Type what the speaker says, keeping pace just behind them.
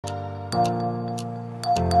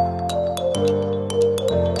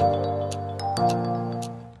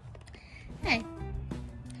Hey,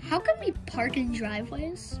 how come we park in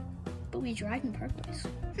driveways, but we drive in parkways?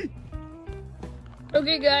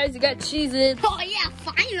 Okay, guys, you got Cheez-Its. Oh yeah,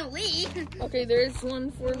 finally! Okay, there's one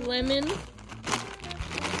for lemon.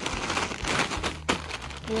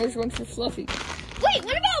 There's one for Fluffy. Wait,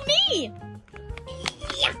 what about me?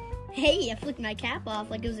 Yeah. Hey, I flicked my cap off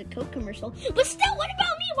like it was a Coke commercial. But still, what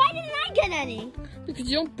about me? Why didn't I get any? Because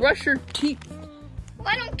you don't brush your teeth. Well,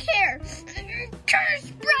 I don't care.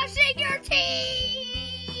 Curse brushing your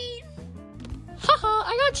teeth! Haha,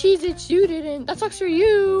 I got Cheez-Its, you didn't. That sucks for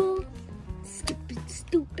you.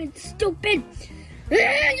 Stupid.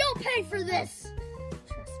 You'll pay for this.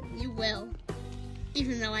 Trust me, you will.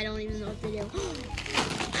 Even though I don't even know what to do.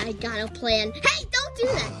 I got a plan. Hey, don't do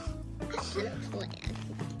that. I got a plan.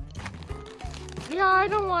 Yeah, I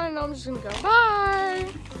don't want to know. I'm just going to go. Bye.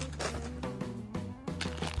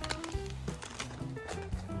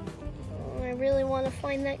 I really want to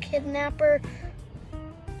find that kidnapper.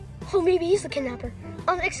 Oh, maybe he's the kidnapper.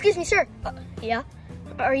 Excuse me, sir. Yeah?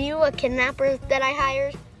 Are you a kidnapper that I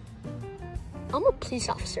hired? I'm a police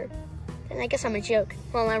officer. And I guess I'm a joke.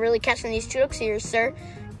 Well, I'm not really catching these jokes here, sir.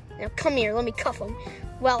 Now come here, let me cuff them.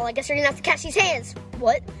 Well, I guess you're gonna have to catch these hands.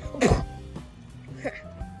 What?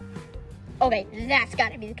 Okay, that's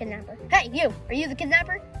gotta be the kidnapper. Hey, you, are you the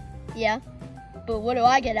kidnapper? Yeah. But what do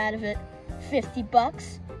I get out of it? 50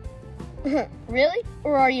 bucks? Really?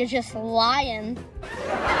 Or are you just lying?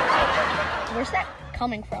 Where's that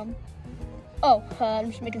coming from? Oh,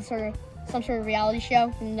 I'm just making some sort of reality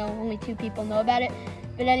show. No, only 2 people know about it.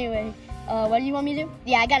 But anyway, what do you want me to do?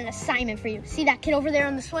 Yeah, I got an assignment for you. See that kid over there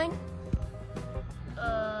on the swing?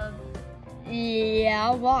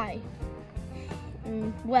 Yeah, why?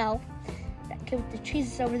 Well, that kid with the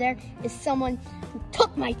Cheez-Its over there is someone who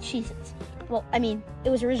took my Cheez-Its. Well, I mean, it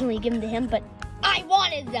was originally given to him, but I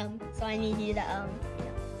wanted them. So I need you to,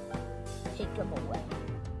 take them away.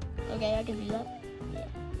 Okay, I can do that.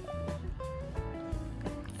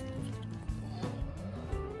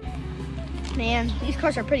 Man, these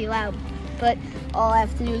cars are pretty loud, but all I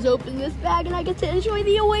have to do is open this bag and I get to enjoy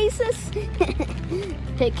the oasis.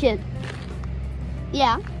 Hey, kid.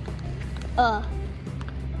 Yeah? I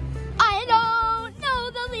don't know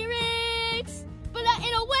the lyrics, but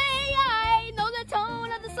in a way I know the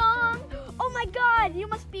tone of the song. Oh my God, you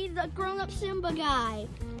must be the grown-up Simba guy.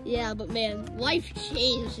 Yeah, but man, life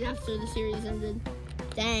changed after the series ended.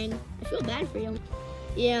 Dang, I feel bad for you.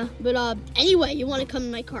 Yeah, but anyway, you want to come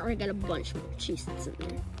in my car? I got a bunch more Cheez-Its in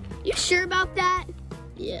there. You sure about that?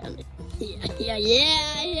 Yeah,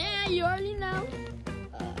 you already know.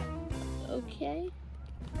 Okay.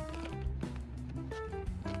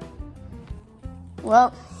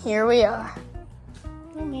 Well, here we are.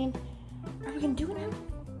 Oh man, are we gonna do it now?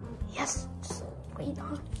 Yes, just wait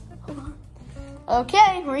on, hold on.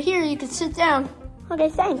 Okay, we're here, you can sit down. Okay,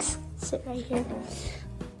 thanks. Sit right here.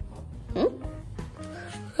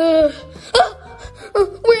 Where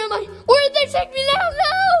am I? Where did they take me now?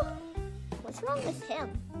 No! What's wrong with him?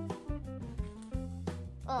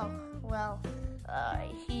 Oh, well,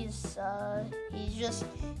 he's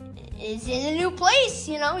in a new place,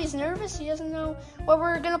 you know, he's nervous, he doesn't know what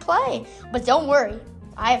we're gonna play. But don't worry,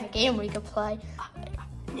 I have a game we can play.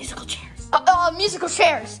 Musical chairs. Musical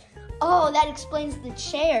chairs. Oh, that explains the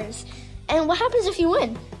chairs. And what happens if you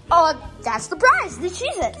win? That's the prize, the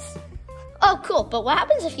Cheez-Its. Oh, cool. But what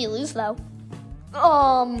happens if you lose, though?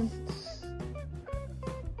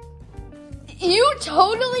 You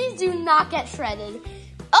totally do not get shredded.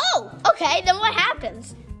 Oh, okay. Then what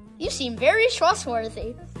happens? You seem very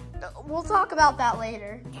trustworthy. We'll talk about that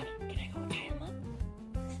later. Can I go tie him up?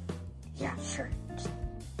 Yeah, sure. Just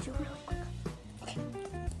do it really quick. Okay.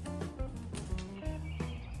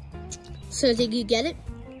 So did you get it?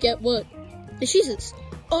 Get what? The Cheez-Its.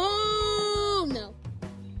 Oh, no.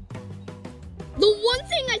 The one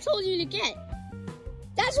thing I told you to get.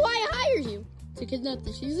 That's why I hired you. To kidnap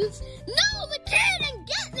the Cheez-Its? No, the kid and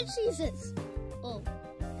get the Cheez-Its. Oh,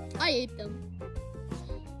 I ate them.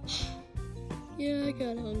 Yeah, I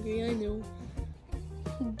got hungry, I know.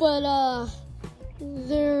 But,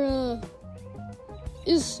 there,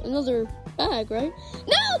 is another bag, right?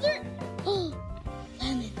 No, there... Oh,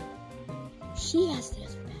 Lemon. She has the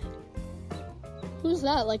other bag. Who's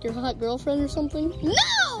that, like your hot girlfriend or something?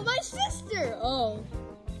 No, my sister. Oh,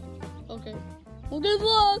 okay. Well, good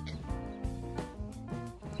luck.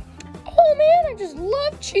 Oh, man, I just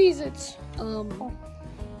love Cheez-Its.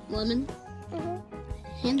 Lemon?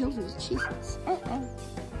 Hand over the Cheez-Its.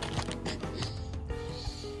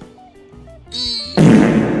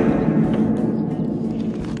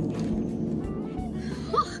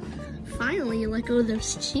 let go of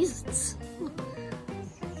those Cheez-Its.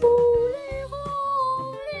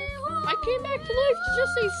 I came back to life to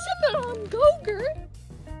just say, sip it on, go, Gert.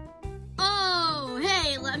 Oh,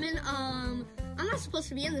 hey, Lemon. I'm not supposed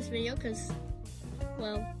to be in this video because,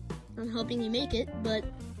 well, I'm helping you make it, but...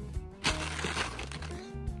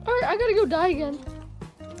 Alright, I gotta go die again.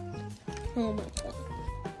 Oh my god.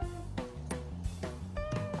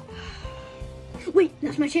 Wait,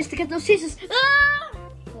 that's my chance to get those cheeses. Ah!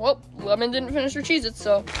 Well, Lemon didn't finish her Cheez-Its,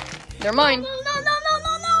 so they're mine. No.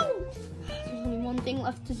 There's only one thing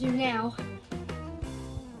left to do now.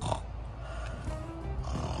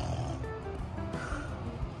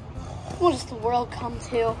 What does the world come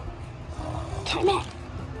to? Kermit!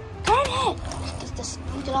 Get this,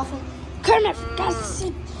 get off him. Kermit, for God's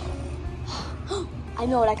sake! I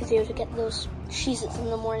know what I could do to get those Cheez-Its in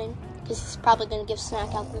the morning, because he's probably going to give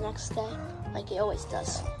snack out the next day, like he always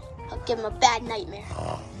does. I'll give him a bad nightmare.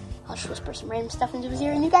 I'll just whisper some random stuff into his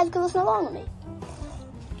ear, and you guys can listen along with me.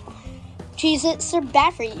 Cheez-Its are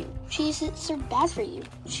bad for you. Cheez-Its are bad for you.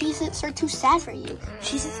 Cheez-Its are too sad for you.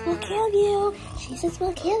 Cheez-Its will kill you. Cheez-Its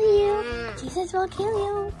will kill you. Cheez-Its will kill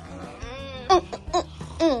you. I'm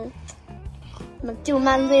gonna do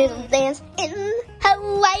my little dance. In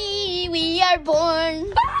Hawaii we are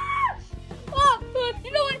born.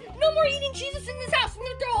 You know what? No more eating Cheez-Its in this house. I'm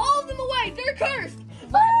gonna throw all of them away. They're cursed.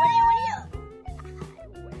 What are you?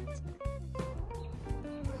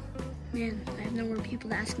 Man, I have no more people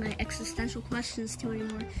to ask my existential questions to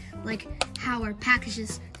anymore. Like, how are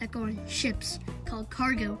packages that go on ships called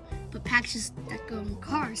cargo, but packages that go in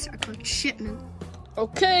cars are called shipment?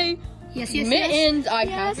 Okay. Yes. Mittens, I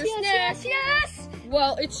have your snack. Yes.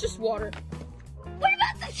 Well, it's just water. What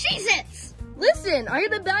about the Cheez-Its? Listen, I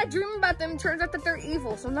had a bad dream about them. Turns out that they're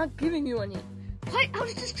evil, so I'm not giving you any. What? I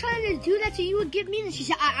was just trying to do that so you would give me the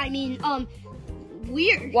Cheez-Its. I mean,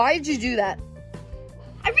 weird. Why did you do that?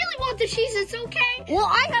 I really want the Cheez-Its, okay? Well,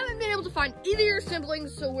 I haven't been able to find either of your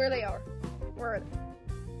siblings, so where they are. Where are they?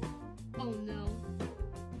 Oh, no.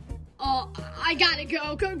 Oh, I gotta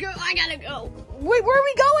go. Go. I gotta go. Wait, where are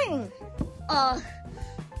we going?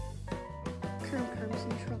 Kermit's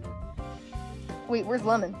in trouble. Wait, where's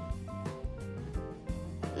Lemon?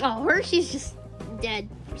 Oh, Hershey's just dead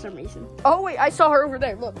for some reason. Oh, wait, I saw her over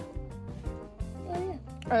there. Look. Oh, yeah.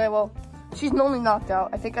 Okay, well, she's only knocked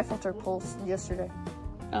out. I think I felt her pulse yesterday.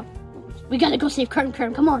 Oh. We gotta go save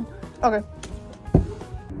Kermit. Come on. Okay.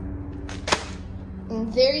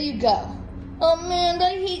 And there you go. Oh, man,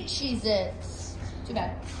 I hate Cheez-Its. Too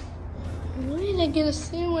bad. Why did I get a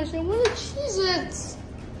sandwich? I want a Cheez-Its.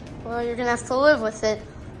 Well, you're gonna have to live with it.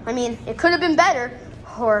 I mean, it could have been better,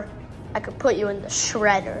 or I could put you in the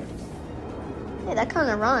shredder. Hey, that kind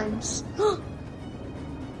of rhymes.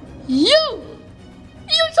 You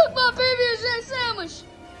took my previous sandwich.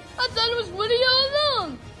 I thought it was Woody all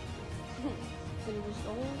along. But it was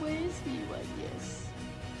always you, I guess.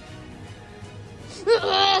 What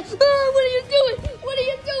are you doing? What are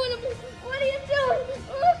you doing?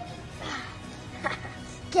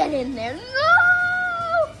 Get in there. No!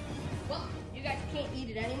 Well, you guys can't eat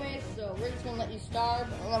it anyway, so we're just gonna let you starve,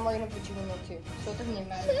 and then we're gonna put you in there too. So it doesn't even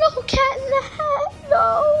matter. No, Cat in the Hat,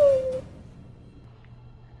 no!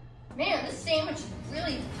 Man, this sandwich is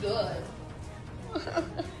really good.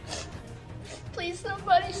 Please,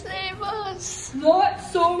 somebody save us. Not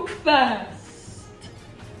so fast.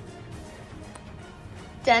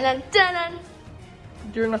 Dun.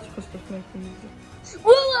 You're not supposed to make the music.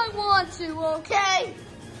 Well, I want to, okay?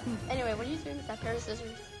 Anyway, what are you doing with that pair of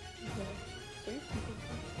scissors?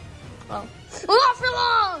 Well, not for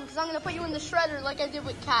long, because I'm going to put you in the shredder like I did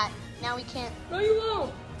with Cat. Now we can't. No, you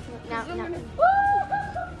won't. Now.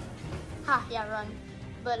 Ha, yeah, run.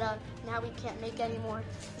 But now we can't make any more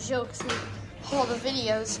jokes in all the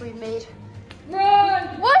videos we made.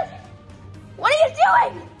 Run! What? What are you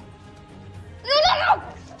doing? No!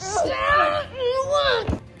 Stop!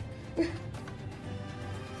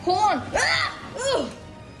 Hold on.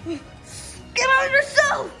 Get out of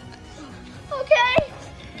yourself! Okay.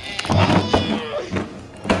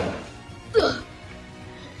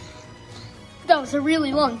 That was a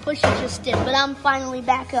really long push you just did, but I'm finally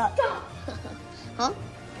back up. Huh?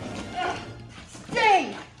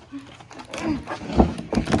 Stay!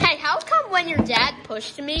 Hey, how come when your dad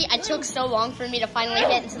pushed me, it took so long for me to finally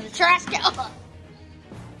get into the trash can?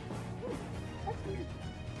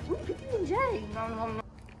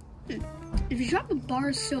 If you drop a bar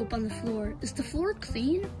of soap on the floor, is the floor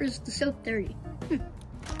clean or is the soap dirty?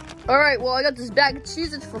 All right, well, I got this bag of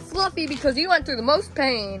Cheez-Its for Fluffy because he went through the most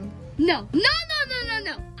pain. No.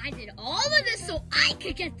 I did all of this so I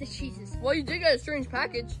could get the cheeses. Well, you did get a strange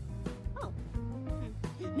package. Oh.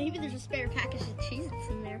 Maybe there's a spare package of Cheez-Its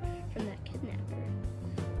in there from that kidnapper.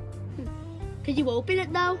 Could you open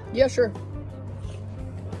it though? Yeah, sure.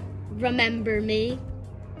 Remember me?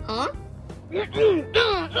 Huh?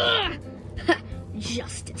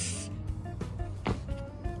 Justice.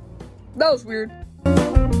 That was weird.